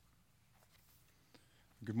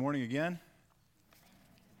Good morning again.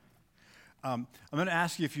 I'm going to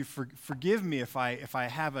ask you if you forgive me if I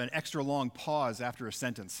have an extra long pause after a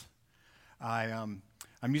sentence. I'm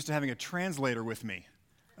used to having a translator with me,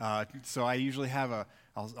 so I usually have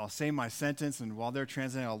I'll say my sentence, and while they're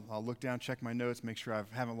translating, I'll look down, check my notes, make sure I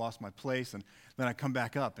haven't lost my place, and then I come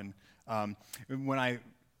back up. And when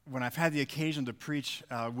I've had the occasion to preach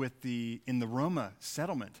in the Roma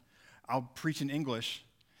settlement, I'll preach in English.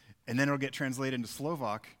 And then it'll get translated into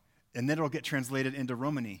Slovak, and then it'll get translated into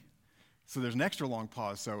Romani. So there's an extra long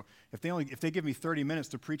pause. So if they give me 30 minutes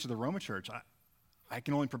to preach at the Roma church, I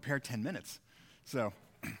can only prepare 10 minutes. So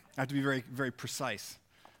I have to be very, very precise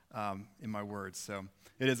in my words. So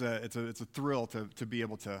it's a thrill to be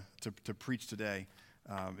able to preach today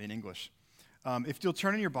in English. If you'll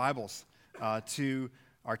turn in your Bibles to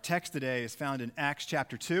our text today is found in Acts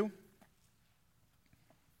chapter 2.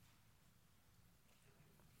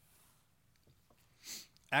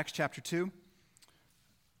 Acts chapter 2,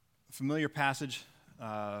 a familiar passage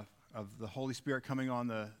of the Holy Spirit coming on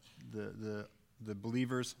the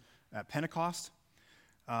believers at Pentecost.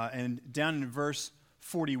 And down in verse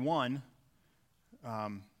 41,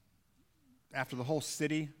 after the whole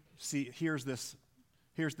city hears this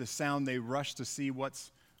sound, they rush to see what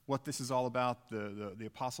this is all about, the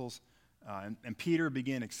apostles. And Peter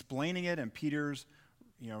began explaining it, and Peter's,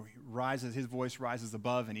 his voice rises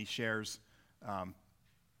above, and he shares.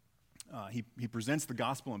 He presents the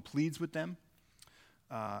gospel and pleads with them,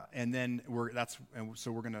 so we're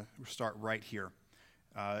going to start right here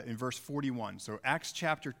in verse 41. So Acts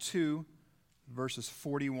chapter 2, verses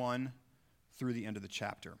 41 through the end of the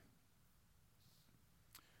chapter.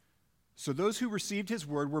 So those who received his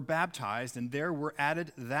word were baptized, and there were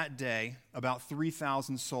added that day about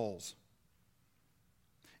 3,000 souls.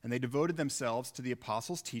 And they devoted themselves to the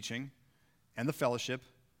apostles' teaching and the fellowship,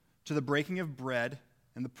 to the breaking of bread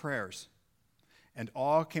and the prayers. And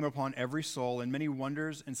awe came upon every soul, and many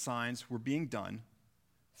wonders and signs were being done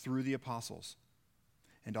through the apostles.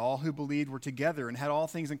 And all who believed were together and had all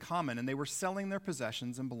things in common, and they were selling their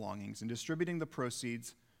possessions and belongings and distributing the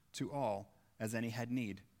proceeds to all as any had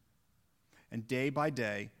need. And day by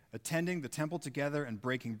day, attending the temple together and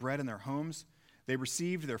breaking bread in their homes, they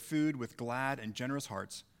received their food with glad and generous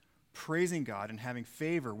hearts, praising God and having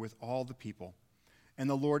favor with all the people. And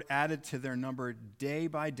the Lord added to their number day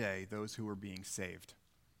by day those who were being saved.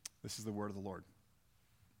 This is the word of the Lord.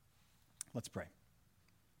 Let's pray.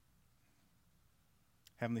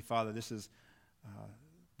 Heavenly Father, this is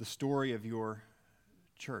the story of your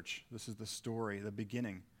church. This is the story, the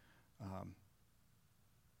beginning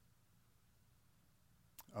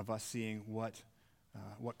of us seeing what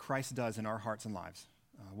Christ does in our hearts and lives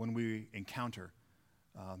when we encounter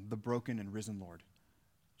the broken and risen Lord,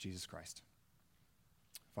 Jesus Christ.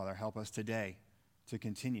 Father, help us today to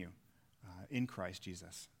continue in Christ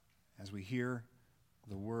Jesus as we hear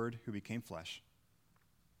the Word who became flesh.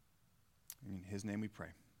 In his name we pray.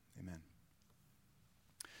 Amen.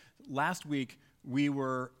 Last week, we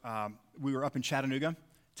were up in Chattanooga,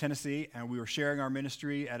 Tennessee, and we were sharing our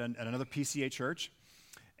ministry at another PCA church.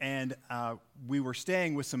 And we were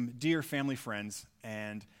staying with some dear family friends.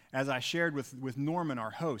 And as I shared with Norman,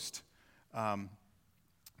 our host,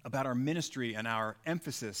 about our ministry and our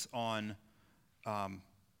emphasis on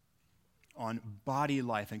body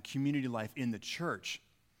life and community life in the church,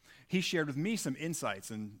 he shared with me some insights,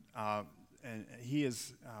 and he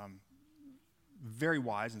is very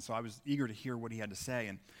wise, and so I was eager to hear what he had to say.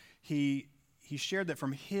 And he shared that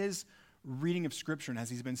from his reading of Scripture, and as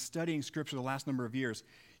he's been studying Scripture the last number of years,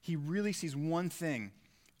 he really sees one thing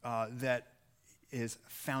that is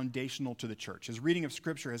foundational to the church. His reading of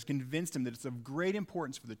Scripture has convinced him that it's of great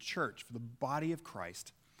importance for the church, for the body of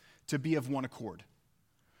Christ, to be of one accord.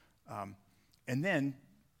 And then,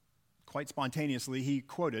 quite spontaneously, he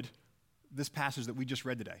quoted this passage that we just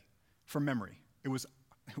read today from memory. It was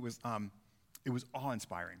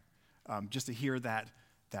awe-inspiring just to hear that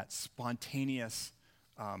spontaneous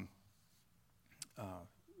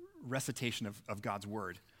recitation of God's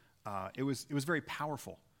word. It was very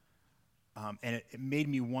powerful. And it made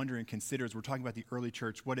me wonder and consider, as we're talking about the early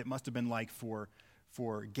church, what it must have been like for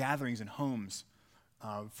gatherings in homes,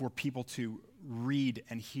 for people to read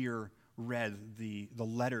and hear read the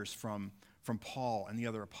letters from Paul and the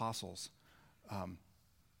other apostles.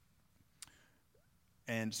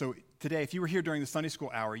 And so today, if you were here during the Sunday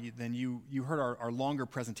school hour, then you heard our longer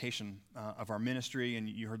presentation of our ministry, and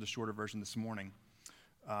you heard the shorter version this morning.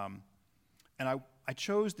 And I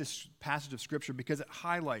chose this passage of Scripture because it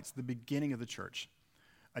highlights the beginning of the church,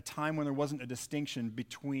 a time when there wasn't a distinction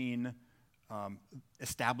between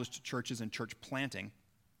established churches and church planting.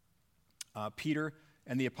 Peter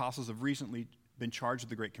and the apostles have recently been charged with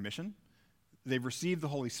the Great Commission. They've received the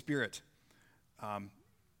Holy Spirit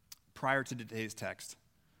prior to today's text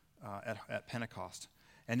at Pentecost.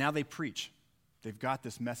 And now they preach. They've got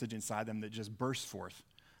this message inside them that just bursts forth.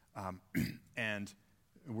 And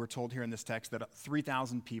we're told here in this text that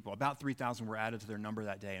 3,000 people, about 3,000 were added to their number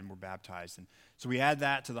that day and were baptized. And so we add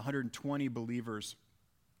that to the 120 believers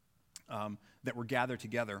that were gathered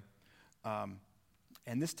together.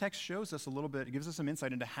 And this text shows us a little bit, it gives us some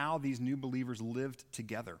insight into how these new believers lived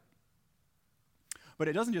together. But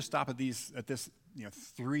it doesn't just stop at this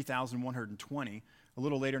 3,120. A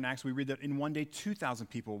little later in Acts, we read that in one day, 2,000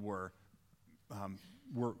 people were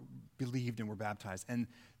believed and were baptized. And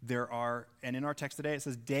in our text today, it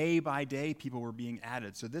says day by day people were being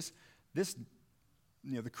added. So the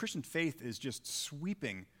Christian faith is just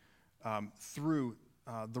sweeping through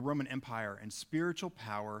the Roman Empire, and spiritual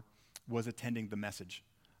power was attending the message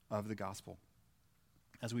of the gospel.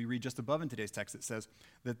 As we read just above in today's text, it says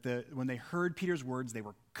that when they heard Peter's words, they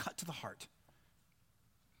were cut to the heart.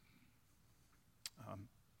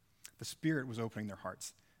 The Spirit was opening their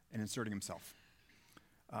hearts and inserting himself.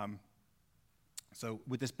 So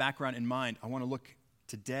with this background in mind, I want to look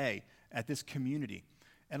today at this community.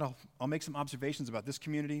 And I'll make some observations about this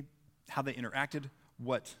community, how they interacted,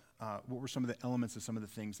 what were some of the elements of some of the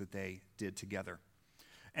things that they did together.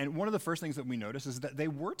 And one of the first things that we notice is that they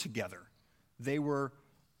were together. They were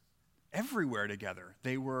everywhere together.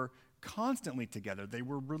 They were constantly together. They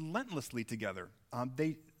were relentlessly together.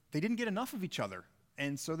 They didn't get enough of each other,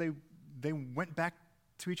 and so they went back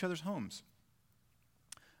to each other's homes.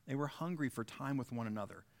 They were hungry for time with one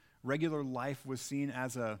another. Regular life was seen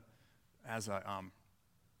as an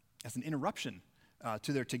interruption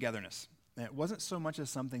to their togetherness. And it wasn't so much as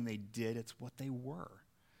something they did, it's what they were.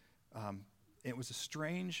 It was a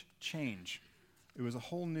strange change. It was a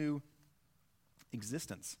whole new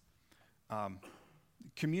existence.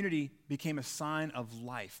 Community became a sign of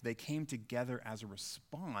life. They came together as a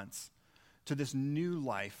response to this new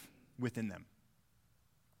life within them.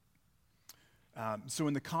 So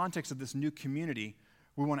in the context of this new community,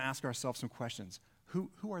 we want to ask ourselves some questions. Who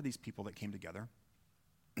are these people that came together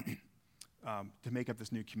to make up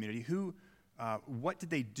this new community? What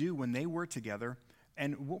did they do when they were together?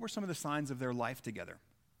 And what were some of the signs of their life together?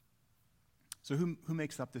 So who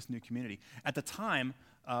makes up this new community? At the time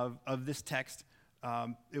of this text,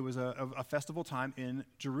 it was a festival time in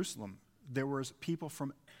Jerusalem. There was people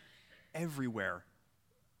from everywhere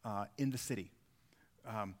in the city.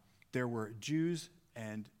 There were Jews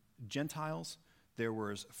and Gentiles. There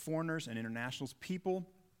was foreigners and internationals. People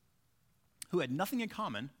who had nothing in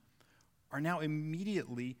common are now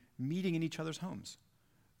immediately meeting in each other's homes.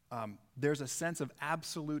 There's a sense of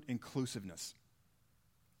absolute inclusiveness.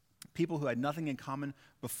 People who had nothing in common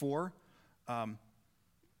before are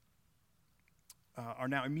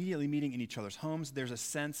now immediately meeting in each other's homes. There's a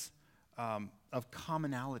sense of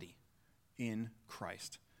commonality in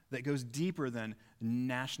Christ that goes deeper than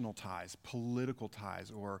national ties, political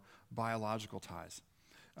ties, or biological ties.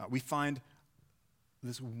 We find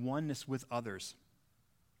this oneness with others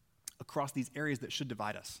across these areas that should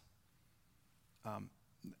divide us.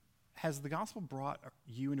 Has the gospel brought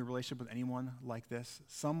you into a relationship with anyone like this?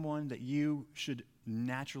 Someone that you should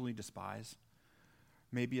naturally despise?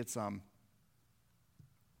 Maybe it's a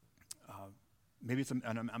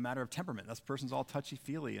matter of temperament. This person's all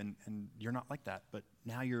touchy-feely, and you're not like that. But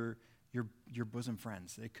now you're bosom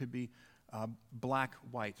friends. It could be black,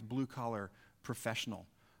 white, blue-collar, professional,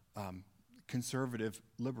 conservative,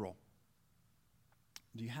 liberal.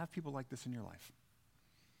 Do you have people like this in your life?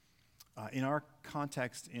 In our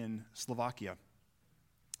context in Slovakia,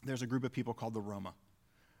 there's a group of people called the Roma.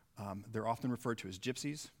 They're often referred to as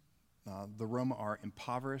gypsies. The Roma are an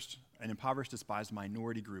impoverished, despised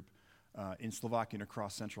minority group in Slovakia and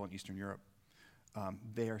across Central and Eastern Europe.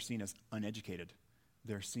 They are seen as uneducated.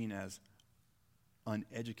 They're seen as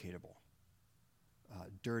uneducatable,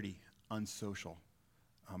 dirty, unsocial.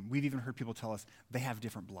 We've even heard people tell us they have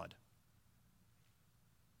different blood.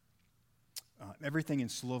 Everything in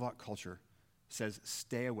Slovak culture says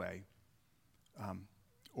stay away,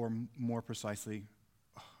 or more precisely,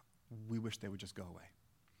 we wish they would just go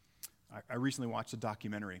away. I recently watched a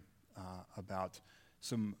documentary about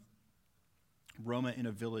some Roma in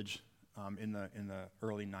a village in the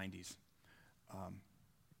early 90s,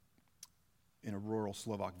 in a rural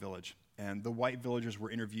Slovak village. And the white villagers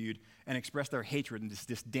were interviewed and expressed their hatred and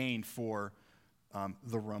disdain for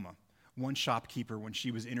the Roma. One shopkeeper, when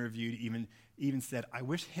she was interviewed, even said, "I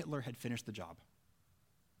wish Hitler had finished the job."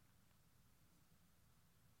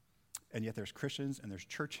 And yet there's Christians and there's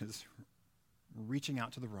churches reaching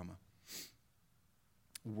out to the Roma.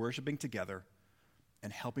 worshiping together,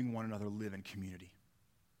 and helping one another live in community.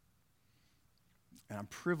 And I'm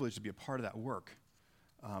privileged to be a part of that work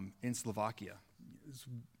in Slovakia. It's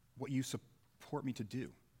what you support me to do,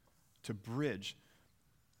 to bridge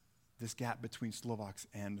this gap between Slovaks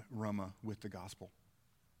and Roma with the gospel.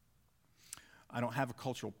 I don't have a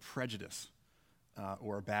cultural prejudice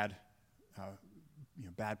or a bad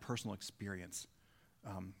personal experience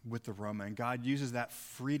with the Roma. And God uses that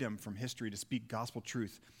freedom from history to speak gospel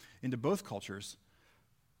truth into both cultures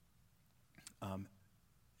and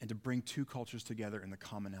to bring two cultures together in the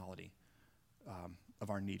commonality of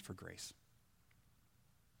our need for grace.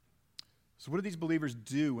 So what did these believers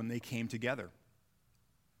do when they came together?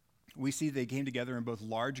 We see they came together in both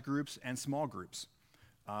large groups and small groups.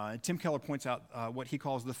 Tim Keller points out what he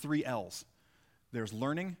calls the 3 L's. There's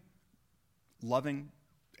learning, loving,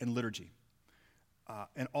 and liturgy.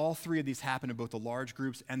 And all 3 of these happen in both the large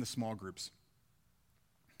groups and the small groups.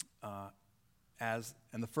 And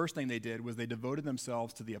the first thing they did was they devoted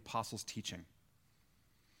themselves to the apostles' teaching.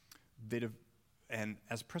 And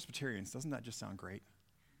as Presbyterians, doesn't that just sound great?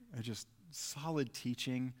 It's just solid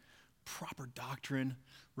teaching, proper doctrine,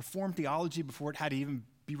 Reformed theology before it had to even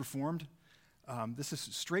be reformed. This is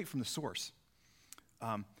straight from the source.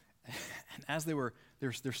 And as they're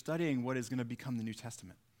studying what is going to become the New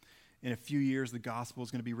Testament. In a few years, the gospel is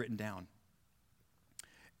going to be written down.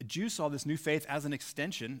 Jews saw this new faith as an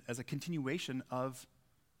extension, as a continuation of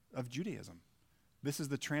Judaism. This is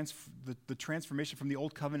the transformation from the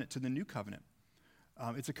Old Covenant to the New Covenant.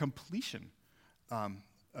 It's a completion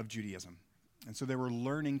of Judaism. And so they were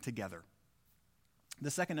learning together. The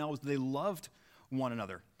second L was they loved one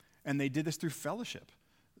another. And they did this through fellowship.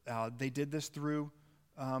 They did this through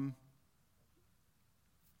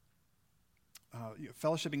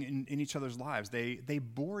fellowshipping in each other's lives. They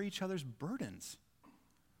bore each other's burdens.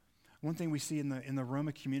 One thing we see in the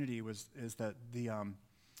Roma community is that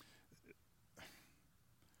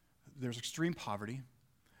there's extreme poverty,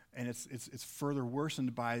 and it's further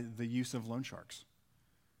worsened by the use of loan sharks.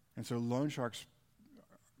 And so loan sharks,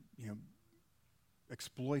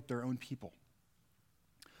 exploit their own people.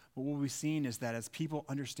 But what we've seen is that as people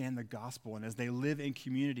understand the gospel and as they live in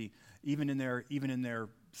community, even in their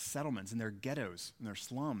settlements, in their ghettos, in their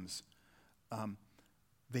slums,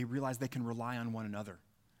 they realize they can rely on one another.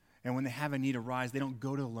 And when they have a need arise, they don't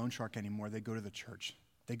go to the loan shark anymore. They go to the church.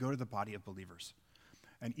 They go to the body of believers.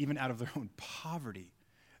 And even out of their own poverty,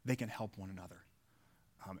 they can help one another.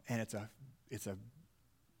 And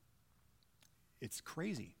it's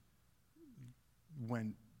crazy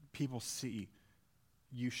when people see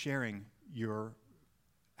you sharing your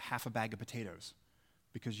half a bag of potatoes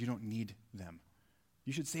because you don't need them.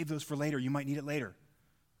 You should save those for later. You might need it later.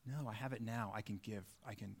 No, I have it now. I can give.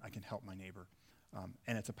 I can help my neighbor.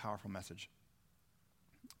 And it's a powerful message.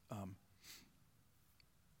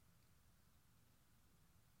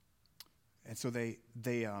 And so they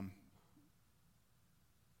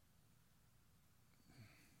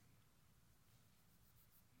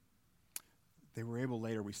were able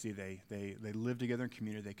later, we see they lived together in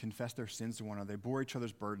community. They confessed their sins to one another. They bore each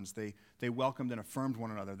other's burdens. They welcomed and affirmed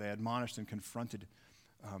one another. They admonished and confronted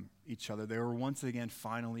each other. They were once again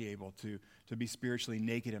finally able to be spiritually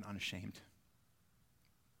naked and unashamed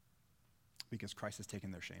because Christ has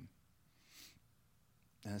taken their shame.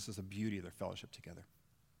 And this is the beauty of their fellowship together.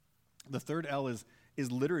 The third L is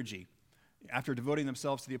liturgy. After devoting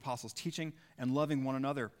themselves to the apostles' teaching and loving one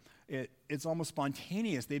another, it's almost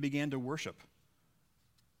spontaneous. They began to worship.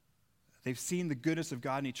 They've seen the goodness of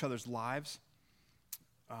God in each other's lives.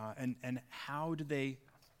 And how do they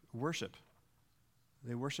worship?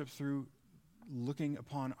 They worship through looking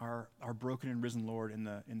upon our broken and risen Lord in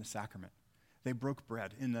the sacrament. They broke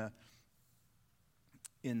bread. In the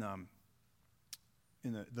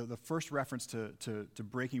first reference to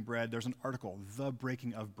breaking bread, there's an article, the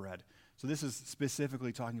breaking of bread. So this is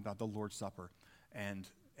specifically talking about the Lord's Supper and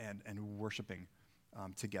worshiping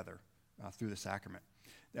together through the sacrament.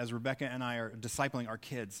 As Rebecca and I are discipling our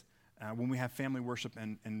kids, when we have family worship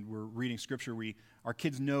and we're reading scripture, our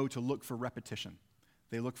kids know to look for repetition.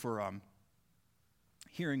 They look for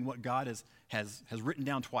hearing what God has written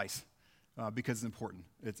down twice because it's important.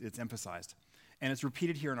 It's emphasized. And it's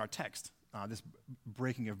repeated here in our text, this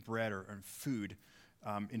breaking of bread or food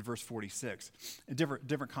in verse 46. And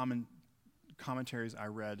different commentaries I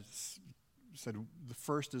read said the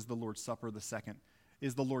first is the Lord's Supper, the second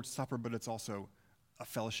is the Lord's Supper, but it's also a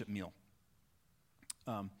fellowship meal.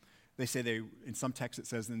 They say in some texts it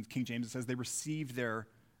says, in King James it says, they received their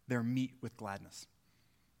meat with gladness.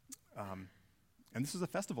 And this is a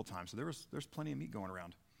festival time, so there's plenty of meat going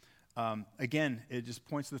around. Again, it just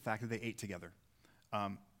points to the fact that they ate together.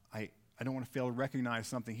 I don't want to fail to recognize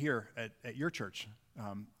something here at your church.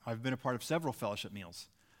 I've been a part of several fellowship meals.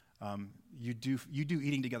 You do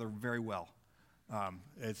eating together very well. I'm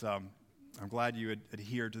glad you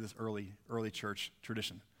adhered to this early church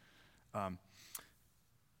tradition. And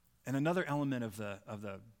another element of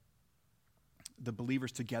the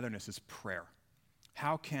believers' togetherness is prayer.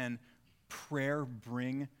 How can prayer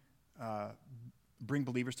bring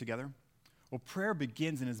believers together? Well, prayer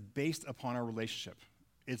begins and is based upon our relationship.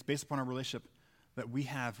 It's based upon our relationship that we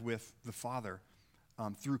have with the Father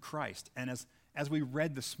through Christ. And as we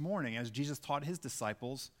read this morning, as Jesus taught his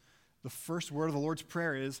disciples, the first word of the Lord's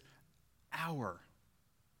Prayer is our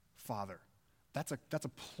Father. That's a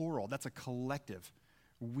plural. That's a collective.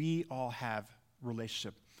 We all have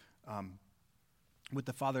relationship with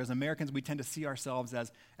the Father. As Americans, we tend to see ourselves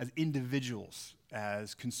as individuals,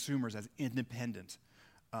 as consumers, as independent.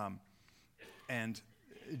 And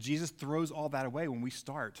Jesus throws all that away when we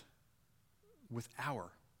start with our.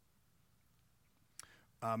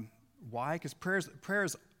 Why? Because prayer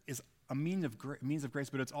is a means of grace,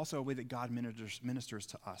 but it's also a way that God ministers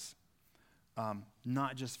to us.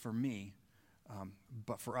 Not just for me,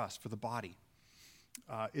 but for us, for the body.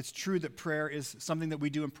 It's true that prayer is something that we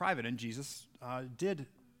do in private, and Jesus did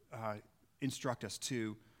instruct us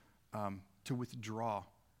to withdraw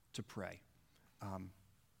to pray.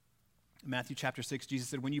 Matthew chapter 6, Jesus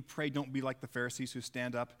said, when you pray, don't be like the Pharisees who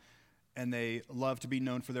stand up and they love to be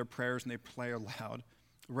known for their prayers and they pray aloud.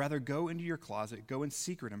 Rather, go into your closet, go in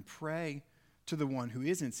secret and pray to the one who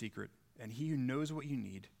is in secret, and he who knows what you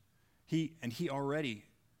need, he already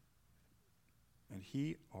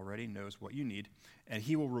knows what you need, and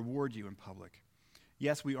he will reward you in public.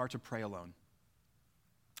 Yes, we are to pray alone.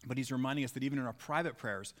 But he's reminding us that even in our private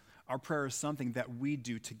prayers, our prayer is something that we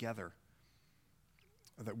do together.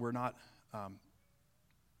 That we're not,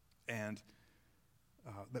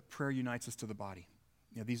 that prayer unites us to the body.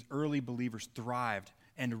 These early believers thrived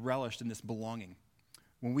and relished in this belonging.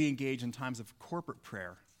 When we engage in times of corporate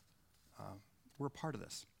prayer, we're a part of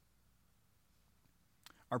this.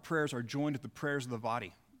 Our prayers are joined with the prayers of the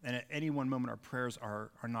body. And at any one moment, our prayers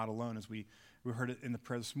are not alone, as we heard it in the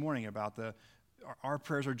prayer this morning about our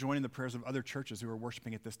prayers are joining the prayers of other churches who are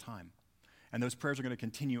worshiping at this time. And those prayers are going to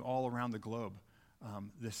continue all around the globe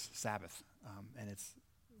this Sabbath. And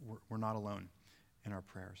we're not alone in our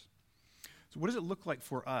prayers. So what does it look like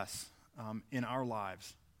for us in our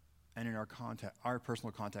lives and in our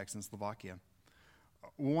personal context in Slovakia?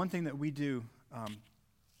 One thing that we do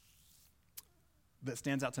that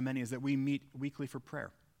stands out to many is that we meet weekly for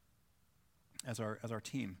prayer as our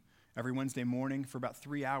team. Every Wednesday morning for about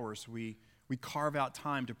 3 hours, we carve out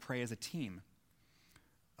time to pray as a team.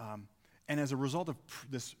 And as a result of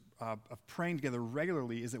of praying together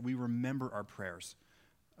regularly is that we remember our prayers.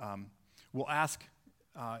 We'll ask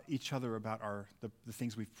each other about the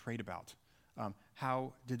things we've prayed about.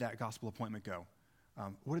 How did that gospel appointment go?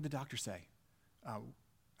 What did the doctor say?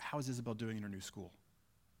 How is Isabel doing in her new school?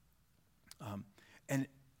 And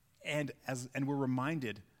we're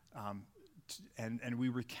reminded and we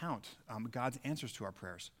recount God's answers to our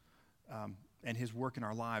prayers and his work in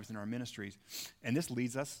our lives and our ministries. And this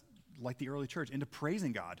leads us, like the early church, into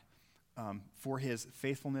praising God for his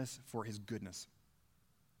faithfulness, for his goodness.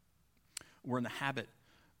 We're in the habit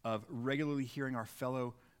of regularly hearing our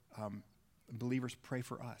fellow believers pray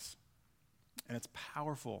for us. And it's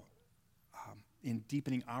powerful in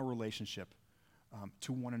deepening our relationship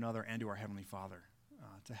to one another and to our Heavenly Father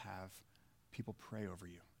to have people pray over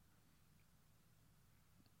you.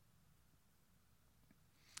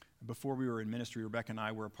 Before we were in ministry, Rebecca and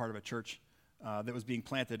I were a part of a church that was being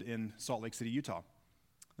planted in Salt Lake City, Utah.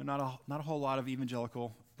 There are not a whole lot of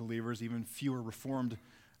evangelical believers, even fewer Reformed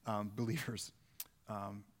believers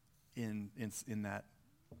in that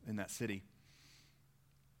city,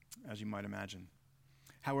 as you might imagine.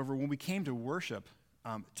 However, when we came to worship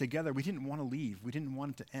together, we didn't want to leave. We didn't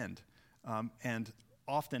want it to end. And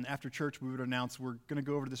often after church, we would announce we're going to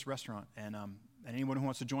go over to this restaurant, and anyone who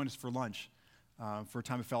wants to join us for lunch, for a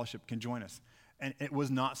time of fellowship, can join us. And it was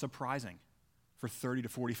not surprising for 30 to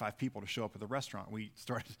 45 people to show up at the restaurant. We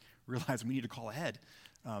started realizing we need to call ahead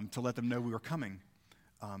to let them know we were coming.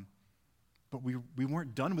 But we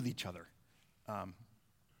weren't done with each other.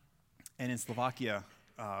 And in Slovakia,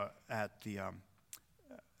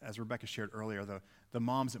 as Rebecca shared earlier, the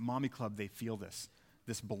moms at Mommy Club, they feel this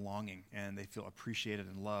belonging, and they feel appreciated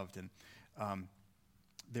and loved. And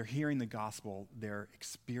they're hearing the gospel. They're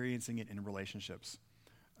experiencing it in relationships.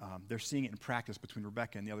 They're seeing it in practice between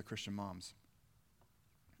Rebecca and the other Christian moms.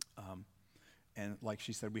 And like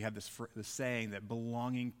she said, we have this saying that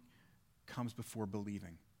belonging comes before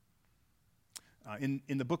believing. In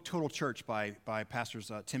the book Total Church by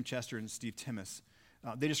pastors Tim Chester and Steve Timmis,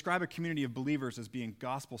 they describe a community of believers as being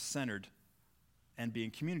gospel-centered and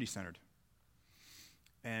being community-centered.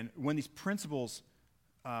 And when these principles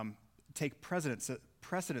take precedence,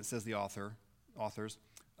 says the authors,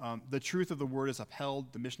 the truth of the word is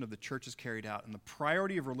upheld, the mission of the church is carried out, and the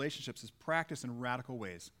priority of relationships is practiced in radical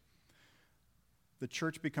ways. The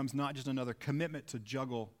church becomes not just another commitment to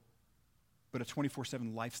juggle, but a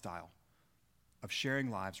 24/7 lifestyle of sharing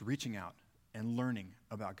lives, reaching out, and learning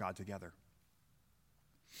about God together.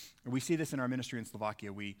 And we see this in our ministry in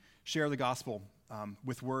Slovakia. We share the gospel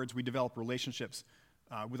with words, we develop relationships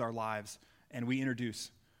with our lives, and we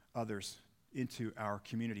introduce others into our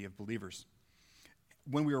community of believers.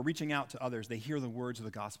 When we are reaching out to others, they hear the words of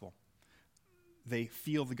the gospel. They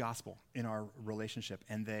feel the gospel in our relationship,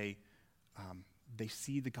 and they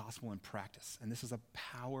see the gospel in practice. And this is a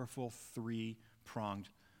powerful three-pronged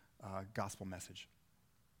gospel message.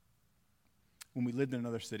 When we lived in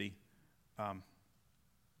another city,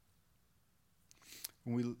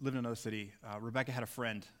 Rebecca had a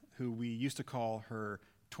friend who we used to call her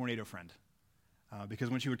tornado friend, because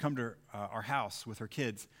when she would come to our house with her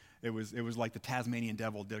kids, it was like the Tasmanian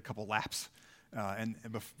devil did a couple laps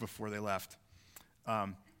before they left.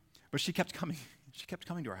 But she kept coming. She kept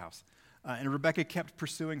coming to our house, and Rebecca kept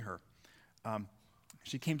pursuing her.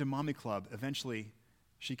 She came to Mommy Club. Eventually,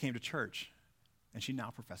 she came to church, and she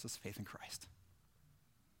now professes faith in Christ.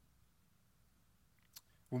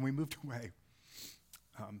 When we moved away,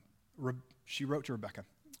 she wrote to Rebecca,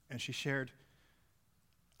 and she shared,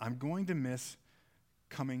 "I'm going to miss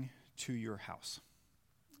coming to your house.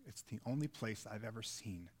 It's the only place I've ever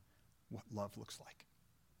seen what love looks like."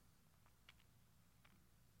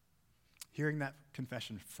 Hearing that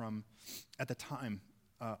confession from, at the time,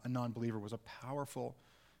 a non-believer was a powerful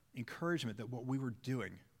encouragement that what we were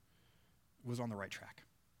doing was on the right track.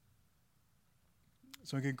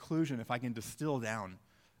 So in conclusion, if I can distill down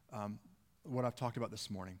what I've talked about this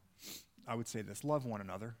morning, I would say this: love one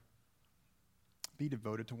another, be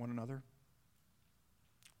devoted to one another.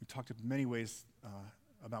 We talked about many ways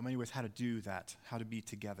how to do that, how to be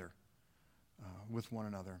together with one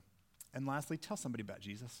another. And lastly, tell somebody about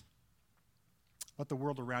Jesus. Let the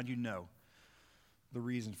world around you know the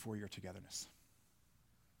reason for your togetherness.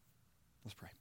 Let's pray.